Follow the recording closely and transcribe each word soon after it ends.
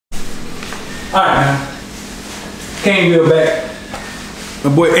Alright, man. Caneville back.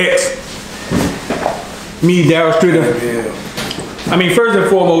 My boy X. Me, Daryl Streeter. I mean, first and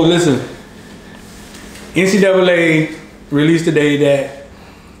foremost, listen. NCAA released today that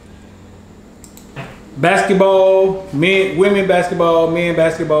basketball, women basketball, men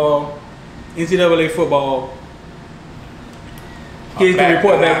basketball, NCAA football. Kids can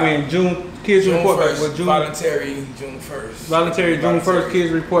report back when June. Kids report back when June. Voluntary June 1st. Voluntary June 1st.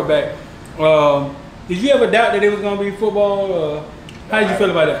 Kids report back. Did you ever doubt that it was gonna be football? How did you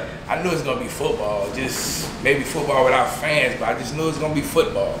feel about that? I knew it was gonna be football. Just maybe football without fans, but I just knew it was gonna be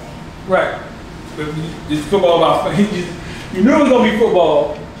football. Right. It's football without fans. You knew it was gonna be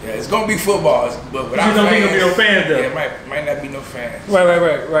football. Yeah, it's gonna be football, but without fans. You don't think there'll be no fans though? Yeah, it might not be no fans.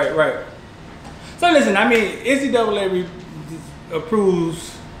 Right. So listen, I mean, NCAA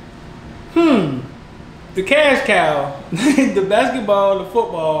approves, the cash cow, the basketball, the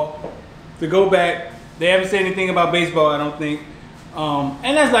football, to go back. They haven't said anything about baseball, I don't think.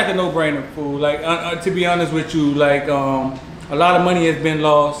 And that's like a no-brainer, fool. Like, to be honest with you, like, a lot of money has been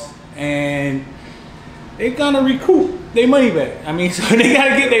lost, and they're gonna recoup their money back. I mean, so they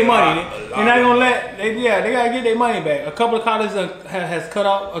gotta get their money. They're not gonna they gotta get their money back. A couple of colleges has cut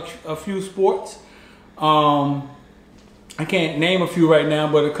out a few sports. I can't name a few right now,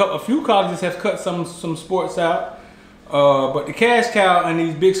 but a few colleges have cut some sports out. But the cash cow in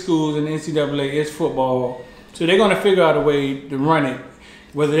these big schools in the NCAA is football. So they're gonna figure out a way to run it.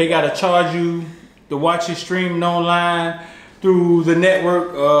 Whether they gotta charge you to watch it streamed online through the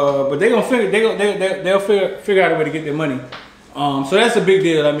network, but they'll figure out a way to get their money. So that's a big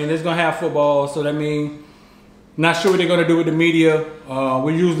deal. I mean, it's gonna have football. So that means not sure what they're gonna do with the media.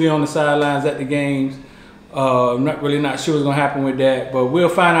 We're usually on the sidelines at the games. Not sure what's gonna happen with that, but we'll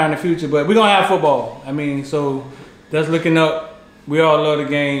find out in the future. But we're gonna have football. I mean, so that's looking up. We all love the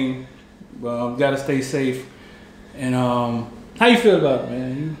game. Gotta stay safe. And how you feel about it,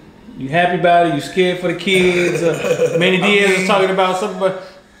 man? You happy about it? You scared for the kids? Manny Diaz was talking about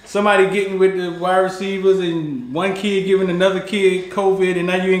somebody getting with the wide receivers and one kid giving another kid COVID, and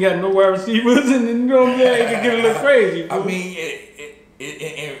now you ain't got no wide receivers, and you know what I'm saying? It can get a little crazy. I mean,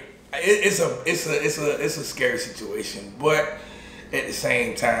 it's a scary situation, but at the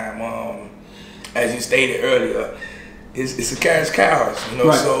same time, as you stated earlier, it's a cash cow, you know.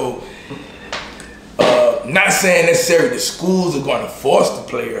 Right. So, not saying necessarily the schools are going to force the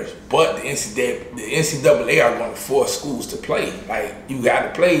players, but the NCAA are going to force schools to play. Like, you got to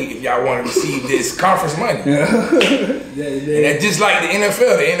play if y'all want to receive this conference money. And just like the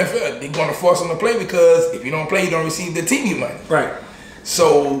NFL, they're going to force them to play because if you don't play, you don't receive the TV money. Right.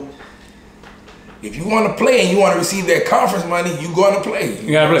 So, if you want to play and you want to receive that conference money, you're going to play.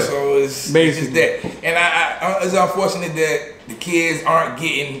 You gotta play. So it's just that. And it's unfortunate that the kids aren't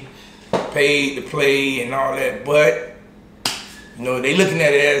getting paid to play and all that, but you know, they looking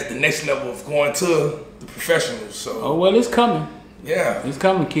at it as the next level of going to the professionals. So well, it's coming. Yeah, it's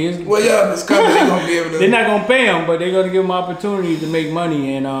coming, kids. Well, yeah, it's coming. They're gonna be able to. They're not gonna pay them, but they're gonna give them opportunity to make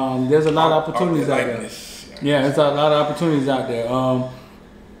money, and there's a lot of opportunities out there. Yeah, there's a lot of opportunities out there.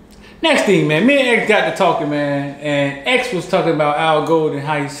 Next thing, man, me and X got to talking, man, and X was talking about Al Gold and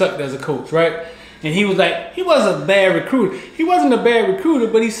how he sucked as a coach, right? And he was like, he wasn't a bad recruiter. He wasn't a bad recruiter,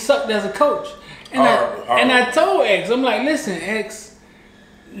 but he sucked as a coach. And I told X, I'm like, listen, X,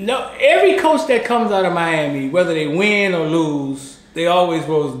 no, every coach that comes out of Miami, whether they win or lose, they always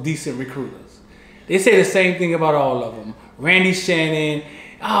were decent recruiters. They say the same thing about all of them. Randy Shannon,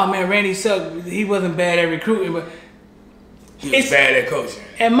 oh man, Randy sucked. He wasn't bad at recruiting, but he was bad at coaching.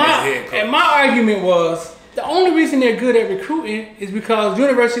 And my argument was, the only reason they're good at recruiting is because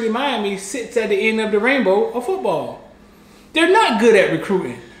University of Miami sits at the end of the rainbow of football. They're not good at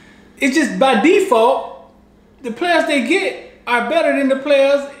recruiting. It's just by default, the players they get are better than the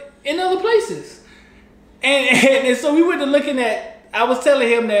players in other places. And so we went to looking at, I was telling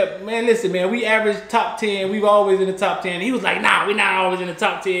him that, man, listen, man, we average top 10. We were always in the top 10. He was like, nah, we're not always in the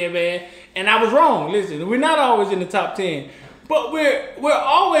top 10, man. And I was wrong. Listen, we're not always in the top 10. But we're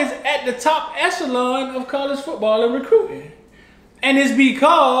always at the top echelon of college football and recruiting. And it's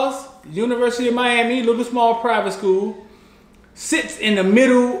because University of Miami, little small private school, sits in the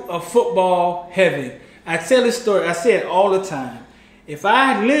middle of football heaven. I tell this story, I say it all the time. If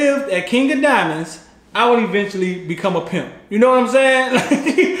I lived at King of Diamonds, I would eventually become a pimp. You know what I'm saying?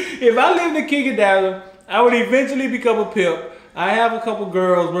 If I lived at King of Diamonds, I would eventually become a pimp. I have a couple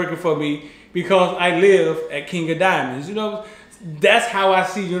girls working for me because I live at King of Diamonds. You know, that's how I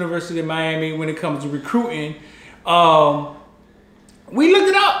see University of Miami when it comes to recruiting. We looked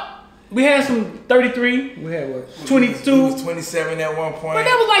it up. We had some 33. We had what? 22. We was 27 at one point. But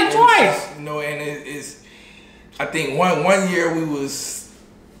that was like twice. You know, and it's. I think one year we was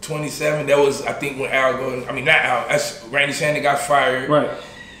 27. That was I think when Al go. I mean not Al. That's Randy Shannon got fired. Right.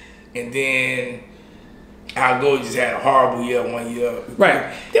 And then Al Go just had a horrible year one year.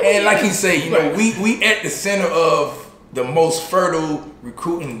 Right. And like he said, you know, we at the center of the most fertile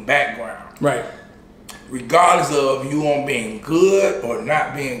recruiting background. Right. Regardless of you on being good or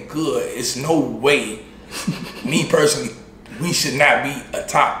not being good, it's no way, me personally, we should not be a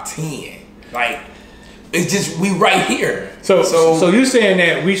top 10. Like, it's just, we right here. So you're saying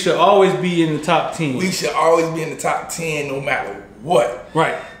that we should always be in the top 10? We should always be in the top 10 no matter what.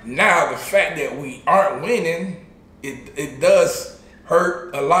 Right. Now, the fact that we aren't winning, it does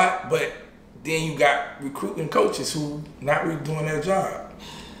hurt a lot, but then you got recruiting coaches who not really doing their job.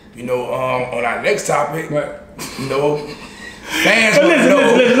 You know, on our next topic, right. You know, fans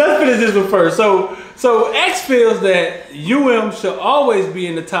let's finish this one first. So X feels that UM should always be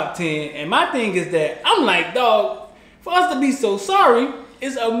in the top 10, and my thing is that I'm like, dog, for us to be so sorry,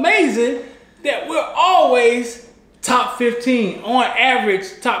 it's amazing that we're always top 15 on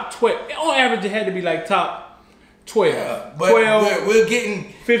average, top 12. On average, it had to be like top 12. But 12, we're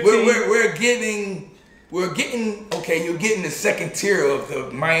getting 15. We're getting okay. You're getting the second tier of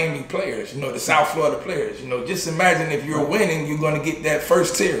the Miami players. You know, the South Florida players. You know, just imagine if you're winning, you're going to get that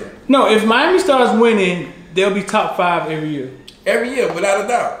first tier. No, if Miami starts winning, they'll be top 5 every year. Every year, without a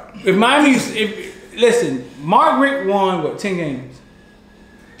doubt. If Miami's, listen, Mark Richt won what 10 games.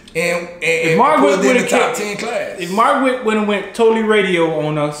 And if Mark put in the top kept, 10 class. If Mark Richt would have went totally radio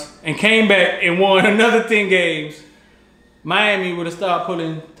on us and came back and won another 10 games, Miami would have started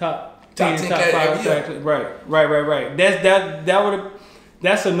pulling top 10, top 5. Right.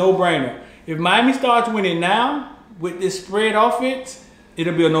 That's a no-brainer. If Miami starts winning now with this spread offense,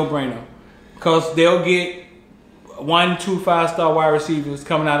 it'll be a no-brainer because they'll get 1, 2 5-star wide receivers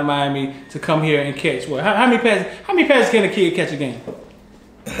coming out of Miami to come here and catch. What? How many passes can a kid catch a game?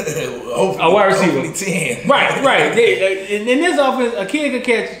 A wide receiver. Hopefully 10. Right. In this offense, a kid could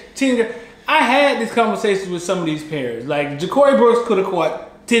catch 10. I had these conversations with some of these parents. Like Ja'Cory Brooks could have caught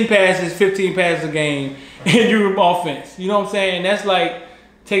 10 passes, 15 passes a game in your offense. You know what I'm saying? That's like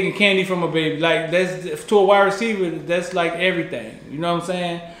taking candy from a baby. Like that's to a wide receiver, that's like everything. You know what I'm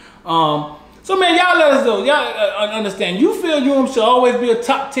saying? So man, y'all let us know. Y'all understand. You feel UM should always be a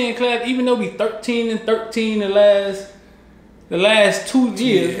top 10 class, even though we 13-13 the last 2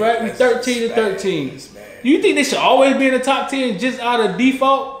 years, right? We 13-13. You think they should always be in the top 10 just out of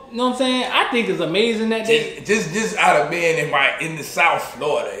default? You know what I'm saying? I think it's amazing that they just out of being in the South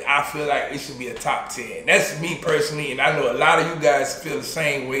Florida, I feel like it should be a top 10. That's me personally, and I know a lot of you guys feel the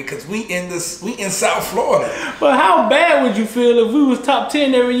same way because we in South Florida. But how bad would you feel if we was top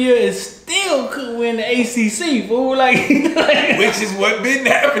 10 every year and still could win the ACC, fool? Like which is what been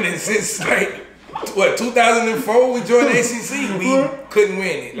happening since like what 2004 we joined the ACC. We couldn't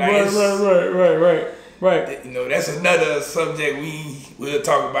win it. Like, Right. You know, that's another subject we'll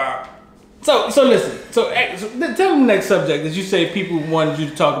talk about. So listen. So tell them the next subject that you say people wanted you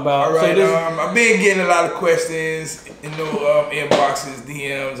to talk about. All right. So I've been getting a lot of questions, inboxes,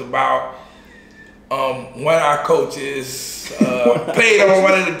 DMs about one of our coaches played on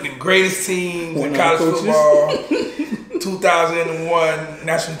one of the greatest teams in college football. 2001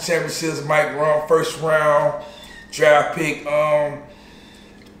 national championships. Mike Ron, first round draft pick.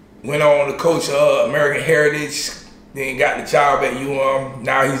 Went on to coach American Heritage, then got the job at UM.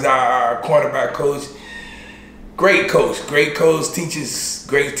 Now he's our cornerback coach. Great coach, teaches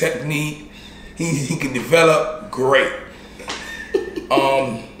great technique. He can develop great.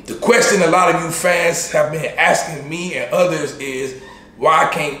 The question a lot of you fans have been asking me and others is,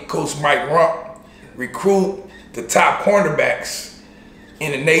 why can't Coach Mike Rump recruit the top cornerbacks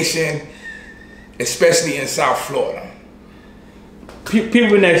in the nation, especially in South Florida? People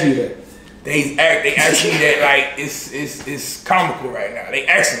been asking you that. They ask me that like it's comical right now. They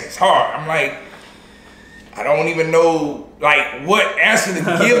ask me, it's hard. I'm like, I don't even know like what answer to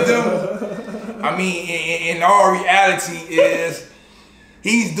give them. I mean, in all reality, is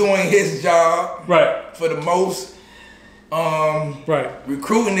he's doing his job right for the most. Right.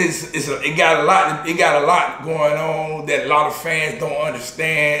 Recruiting it got a lot going on that a lot of fans don't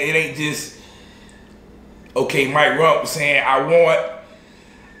understand. It ain't just okay. Mike Rump saying I want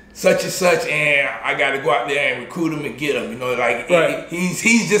such and such, and I got to go out there and recruit him and get him. You know, like right.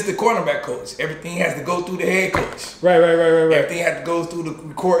 He's just the cornerback coach. Everything has to go through the head coach. Right. Everything has to go through the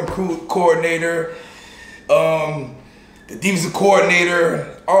recruiting coordinator, the defensive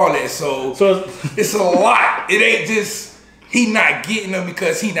coordinator, all that. So it's a lot. It ain't just he not getting them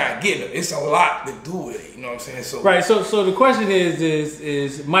because he not getting them. It's a lot to do with it. You know what I'm saying? So right. So the question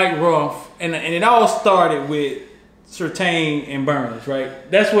is Mike Rumph, and it all started with Surtain and Burns,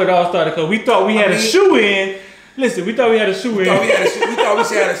 right? That's where it all started because we thought we had a shoe in. Listen, we thought we had a shoe in. We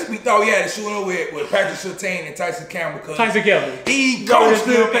thought we had a shoe in with Patrick Surtain and Tyson Campbell. Tyson Campbell. He coached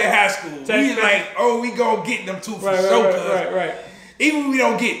them in high school. We like, oh, we gonna get them two for sure. Right. Even if we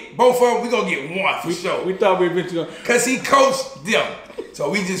don't get both of them, we gonna get one for sure. We thought we were eventually gonna. Cause he coached them, so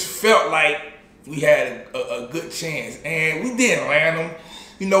we just felt like we had a good chance, and we didn't land them.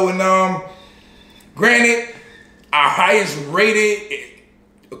 You know, and granted, our highest rated,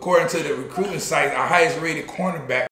 according to the recruiting site, our highest rated cornerback